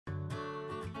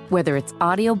Whether it's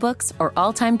audiobooks or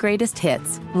all-time greatest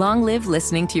hits, long live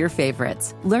listening to your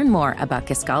favorites. Learn more about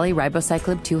Kisqali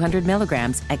Ribociclib 200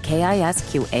 milligrams at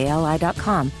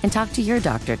KISQALI.com and talk to your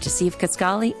doctor to see if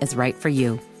Kisqali is right for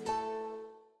you.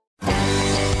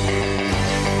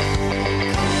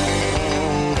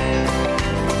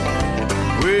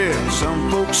 Well, some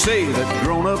folks say that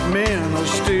grown-up men are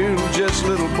still just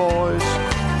little boys,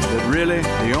 that really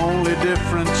the only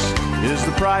difference is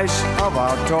the price of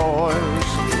our toys.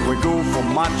 We go for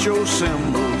macho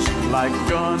symbols like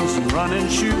guns and running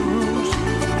shoes,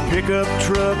 pickup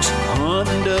trucks,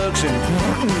 hunting ducks,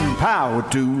 and power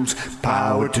tools,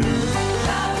 power tools,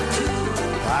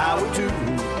 power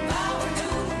tools.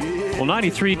 Well,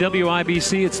 93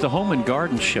 WIBC, it's the Home and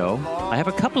Garden Show. I have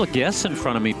a couple of guests in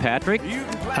front of me, Patrick.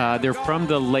 They're from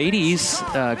the ladies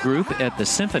group at the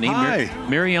Symphony. Hi.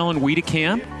 Mary Ellen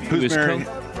Wiedekamp. Who's Mary?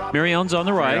 Mary Ellen's on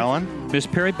the right. Mary Ellen. Miss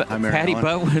Patty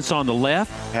Bowen is on the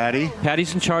left.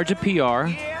 Patty's in charge of PR.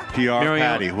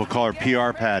 Patty. We'll call her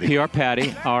PR Patty. PR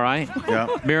Patty. All right. Yeah.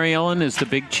 Mary Ellen is the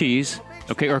big cheese.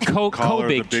 Okay, or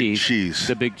co-big cheese.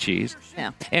 The big cheese.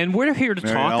 Yeah. And we're here to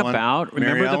talk about,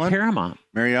 remember the Paramount.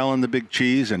 Mary Ellen, the big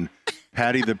cheese, and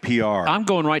Patty, the PR. I'm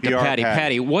going right to Patty.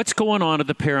 Patty, what's going on at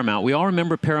the Paramount? We all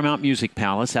remember Paramount Music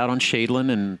Palace out on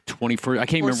Shadeland and 21st. I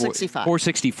can't remember.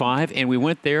 465. And we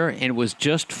went there, and it was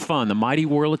just fun. The Mighty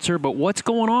Wurlitzer. But what's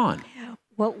going on?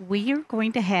 Well, we are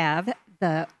going to have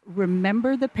the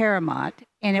Remember the Paramount,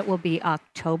 and it will be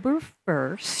October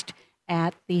 1st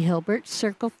at the Hilbert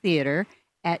Circle Theater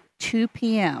at 2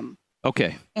 p.m.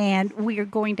 Okay. And we are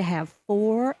going to have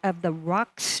 4 of the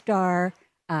rock star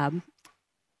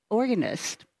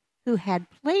organists who had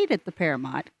played at the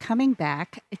Paramount coming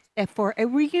back for a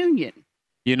reunion.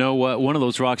 You know what? One of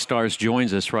those rock stars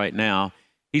joins us right now.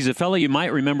 He's a fellow you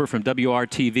might remember from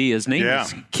WRTV. His name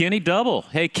is Kenny Double.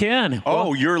 Hey, Ken.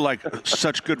 Oh, you're like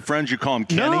such good friends. You call him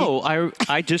Kenny? No,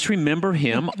 I just remember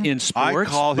him in sports,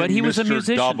 I call him but he was Mr. a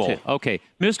musician Double. too. Okay,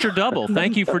 Mr. Double,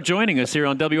 thank you for joining us here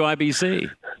on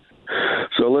WIBC.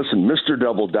 So listen, Mr.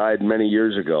 Double died many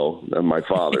years ago, my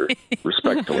father,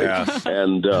 respectfully. Yes.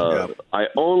 And I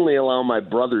only allow my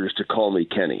brothers to call me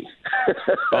Kenny.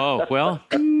 Oh, well,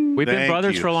 we've been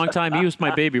brothers for a long time. He was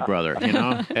my baby brother,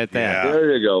 at that. Yeah.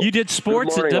 There you go. You did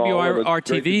sports at WRTV. Great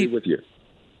to be WRTV. with you.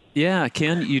 Yeah,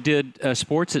 Ken, you did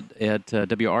sports at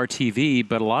WRTV,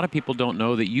 but a lot of people don't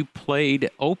know that you played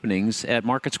openings at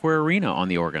Market Square Arena on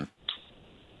the organ.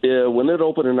 When it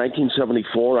opened in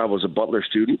 1974, I was a Butler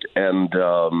student and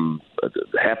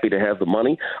happy to have the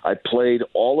money. I played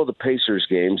all of the Pacers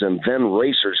games and then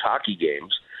Racers hockey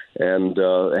games, and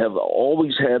have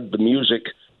always had the music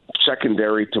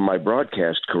secondary to my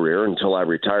broadcast career until I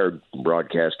retired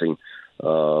broadcasting.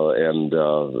 And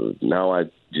now I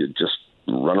just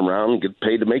run around and get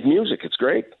paid to make music. It's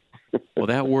great. Well,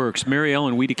 that works. Mary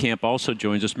Ellen Wiedekamp also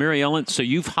joins us. Mary Ellen, so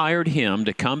you've hired him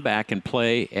to come back and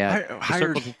play at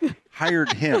hired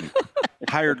him.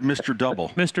 Hired Mr. Double.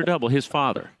 Mr. Double, his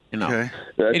father. Okay.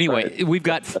 Anyway, we've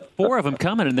got 4 of them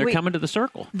coming, and they're coming to the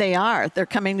Circle. They are. They're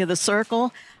coming to the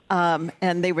Circle, and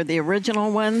they were the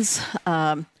original ones.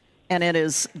 And it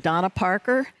is Donna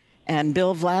Parker and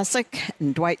Bill Vlasic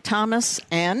and Dwight Thomas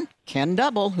and Ken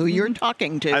Double, who you're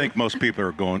talking to. I think most people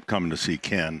are coming to see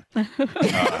Ken.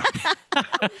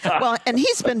 Well, and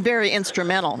he's been very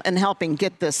instrumental in helping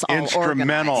get this all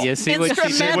organized. You see what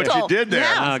you did there?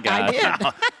 Yeah, Oh, God. I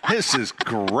did. This is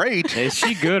great. Is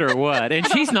she good or what? And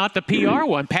she's not the PR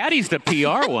one. Patty's the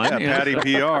PR one. Yeah, Patty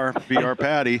PR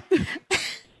Patty.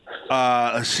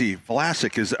 Let's see.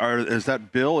 Vlasic is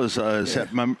that Bill? Is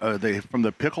that are they from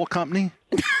the pickle company?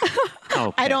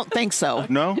 Okay. I don't think so.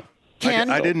 No. Ken,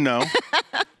 I didn't know.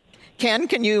 Ken,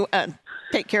 can you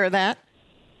take care of that?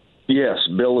 Yes,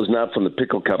 Bill is not from the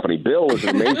pickle company. Bill is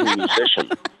an amazing musician.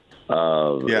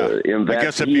 I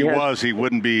guess if he was, he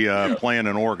wouldn't be playing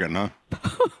an organ, huh?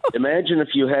 Imagine if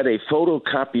you had a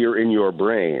photocopier in your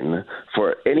brain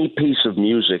for any piece of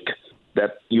music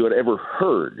that you had ever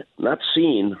heard, not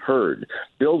seen, heard.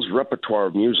 Bill's repertoire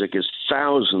of music is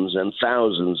thousands and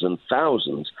thousands and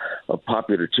thousands of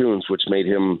popular tunes, which made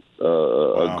him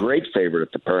a great favorite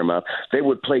at the Paramount. They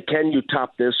would play Can You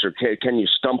Top This or Can You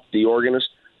Stump the Organist?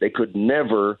 They could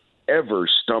never, ever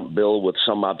stump Bill with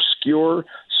some obscure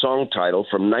song title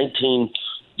from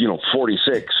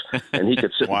 1946, and he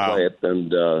could sit and play it.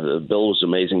 And Bill was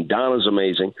amazing. Donna's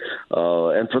amazing.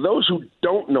 And for those who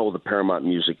don't know the Paramount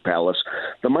Music Palace,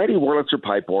 the Mighty Wurlitzer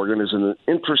pipe organ is an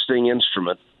interesting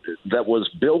instrument that was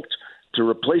built to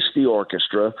replace the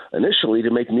orchestra, initially to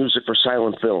make music for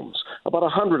silent films. About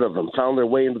 100 of them found their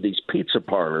way into these pizza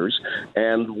parlors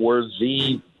and were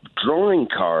the drawing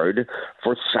card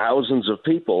for thousands of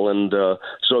people. And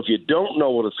so if you don't know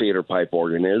what a theater pipe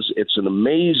organ is, it's an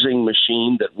amazing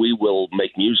machine that we will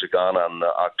make music on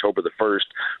October the 1st.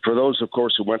 For those, of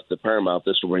course, who went to the Paramount,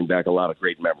 this will bring back a lot of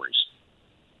great memories.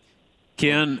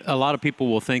 Ken, a lot of people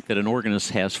will think that an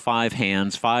organist has 5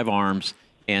 hands, 5 arms,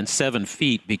 and 7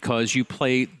 feet because you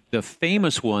play the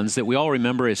famous ones that we all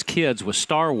remember as kids with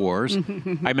Star Wars.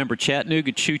 I remember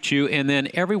Chattanooga Choo Choo, and then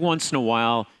every once in a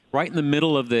while, right in the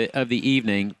middle of the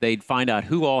evening, they'd find out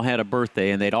who all had a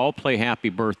birthday, and they'd all play Happy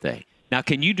Birthday. Now,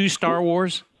 can you do Star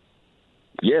Wars?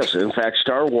 Yes, in fact,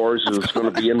 Star Wars is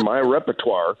going to be in my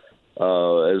repertoire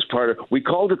as part of. We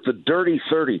called it the Dirty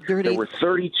 30. There were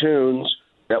 30 tunes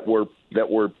that were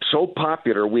so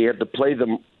popular we had to play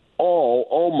them all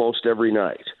almost every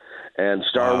night. And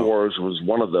Star Wars was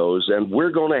one of those. And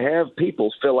we're going to have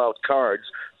people fill out cards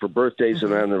for birthdays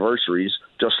and anniversaries,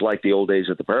 just like the old days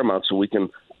at the Paramount, so we can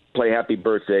play Happy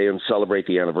Birthday and celebrate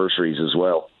the anniversaries as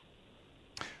well.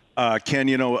 Ken,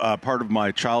 part of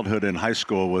my childhood in high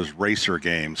school was racer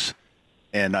games.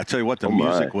 And I tell you what, the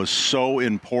music was so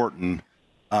important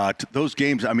to those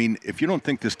games. I mean, if you don't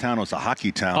think this town was a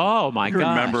hockey town, you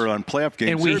remember on playoff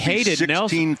games, and we hated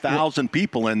 16,000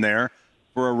 people in there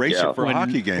for a racer for a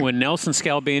hockey game. When Nelson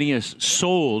Scalabrini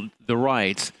sold the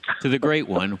rights to the great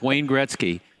one, Wayne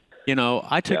Gretzky,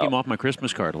 I took him off my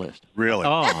Christmas card list. Really?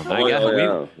 Oh, my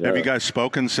God. Have you guys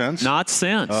spoken since? Not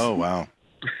since. Oh, wow.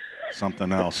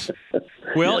 Something else.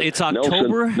 Well, it's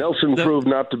October. Nelson proved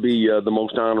not to be the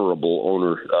most honorable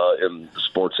owner in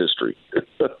sports history.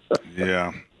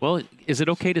 Yeah. Well, is it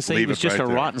okay to say he was just a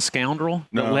rotten scoundrel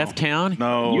that left town?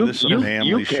 No, this is a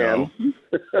family show.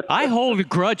 I hold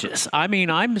grudges. I mean,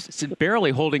 I'm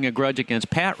barely holding a grudge against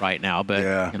Pat right now, but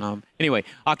Anyway,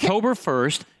 October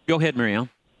 1st. Go ahead, Marianne.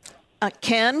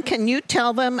 Ken, can you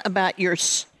tell them about your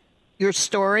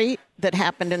story that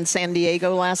happened in San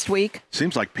Diego last week?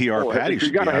 Seems like PR Patty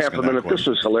should be asking that question. You got a half a minute. This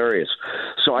was hilarious.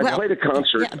 So I played a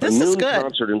concert, a noon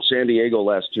concert in San Diego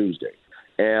last Tuesday.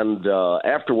 And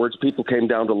afterwards, people came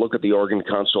down to look at the organ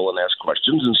console and ask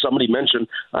questions. And somebody mentioned,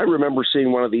 I remember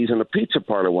seeing one of these in a pizza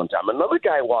parlor one time. Another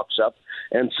guy walks up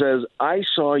and says, I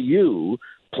saw you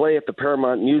play at the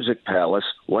Paramount Music Palace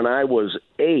when I was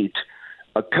 8.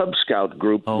 A Cub Scout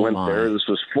group went there. This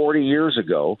was 40 years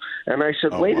ago. And I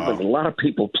said, wait a minute, a lot of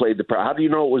people played the How do you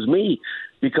know it was me?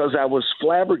 Because I was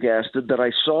flabbergasted that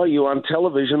I saw you on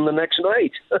television the next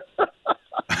night.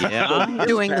 Yeah,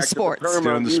 doing the sports.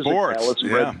 Doing the sports.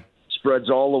 Spreads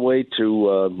all the way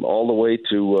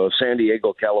to San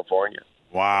Diego, California.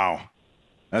 Wow,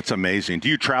 that's amazing. Do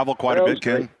you travel quite a bit,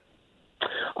 Ken?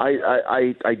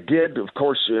 I did, of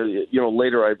course.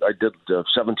 Later I did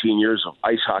 17 years of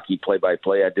ice hockey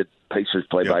play-by-play. I did Pacers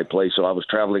play-by-play, so I was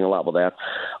traveling a lot with that.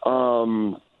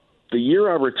 The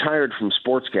year I retired from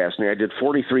sportscasting, I did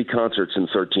 43 concerts in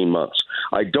 13 months.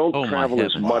 I don't travel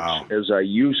as much as I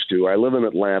used to. I live in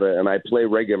Atlanta, and I play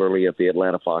regularly at the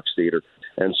Atlanta Fox Theater.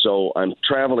 And so I'm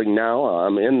traveling now.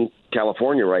 I'm in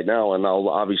California right now, and I'll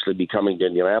obviously be coming to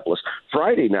Indianapolis.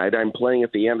 Friday night, I'm playing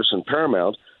at the Anderson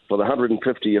Paramount for the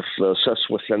 150th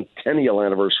sesquicentennial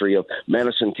anniversary of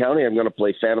Madison County. I'm going to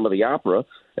play Phantom of the Opera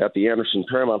at the Anderson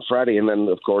Paramount Friday, and then,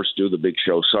 of course, do the big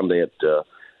show Sunday at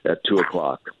 2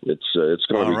 o'clock. It's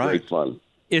going to be great fun.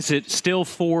 Is it still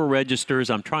 4 registers?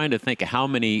 I'm trying to think of how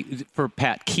many, for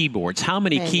Pat, keyboards. How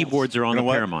many keyboards are on the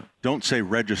Paramount? Don't say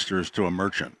registers to a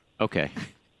merchant. Okay.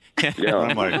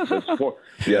 I'm like, four.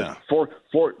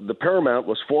 The Paramount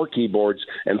was 4 keyboards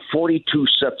and 42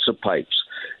 sets of pipes.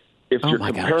 If you're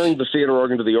comparing the theater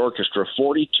organ to the orchestra,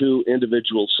 42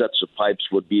 individual sets of pipes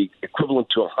would be equivalent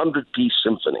to a 100-piece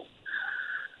symphony.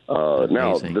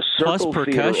 Now, the circle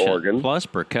theater organ. Plus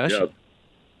percussion.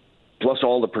 Plus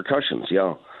all the percussions,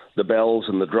 the bells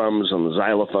and the drums and the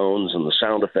xylophones and the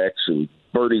sound effects and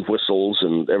birdie whistles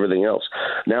and everything else.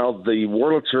 Now, the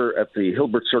Wurlitzer at the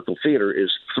Hilbert Circle Theater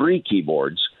is 3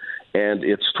 keyboards, and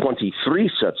it's 23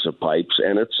 sets of pipes,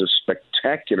 and it's a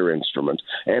spectacular instrument,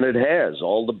 and it has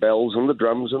all the bells and the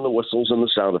drums and the whistles and the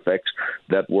sound effects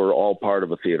that were all part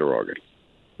of a theater organ.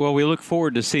 Well, we look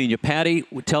forward to seeing you. Patty,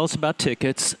 tell us about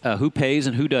tickets, who pays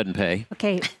and who doesn't pay.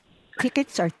 Okay.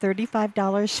 Tickets are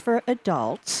 $35 for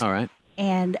adults. All right.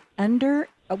 And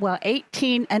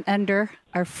 18 and under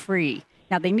are free.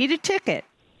 Now, they need a ticket,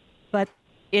 but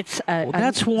it's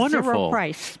that's wonderful. Zero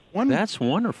price. That's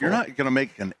wonderful. You're not going to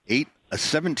make a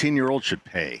 17-year-old should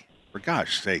pay. For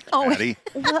gosh sake, Patty.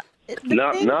 Well,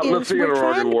 not in the theater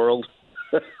organ world.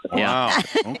 Wow.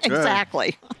 Okay.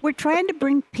 Exactly. We're trying to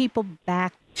bring people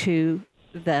back to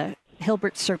the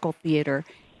Hilbert Circle Theater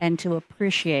and to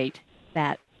appreciate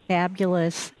that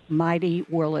fabulous mighty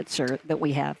Wurlitzer that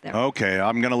we have there. Okay,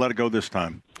 I'm going to let it go this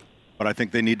time. But I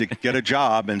think they need to get a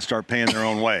job and start paying their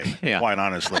own way, quite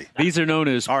honestly. These are known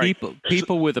as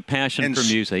people with a passion for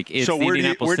music. It's so where do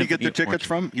you get the tickets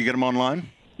from? You get them online?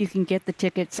 You can get the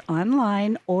tickets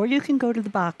online, or you can go to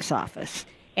the box office.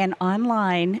 And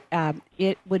online,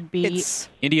 it would be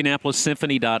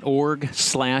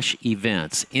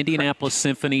IndianapolisSymphony.org/events.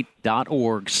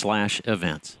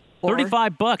 IndianapolisSymphony.org/events.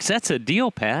 $35. That's a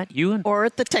deal, Pat. Or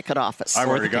at the ticket office. I've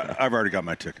already got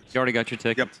my tickets. You already got your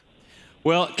tickets? Yep.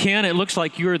 Well, Ken, it looks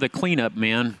like you're the cleanup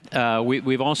man.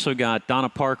 We've also got Donna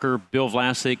Parker, Bill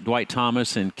Vlasic, Dwight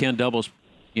Thomas, and Ken Doubles.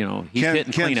 He's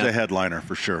hitting cleanup. Ken's the headliner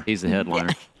for sure. He's the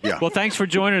headliner. Yeah. Well, thanks for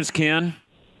joining us, Ken.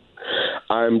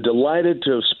 I'm delighted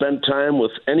to have spent time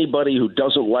with anybody who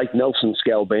doesn't like Nelson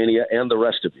Scalbania and the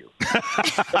rest of you.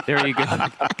 There you go.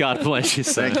 God bless you,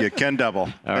 son. Thank you, Ken Double.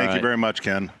 Thank you very much,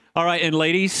 Ken. All right, and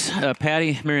ladies,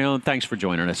 Patty, Mary Ellen, thanks for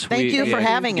joining us. Thank you for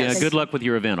having us. Good luck with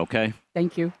your event, okay?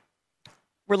 Thank you.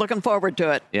 We're looking forward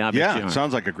to it. Yeah, I bet you are.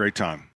 Sounds like a great time.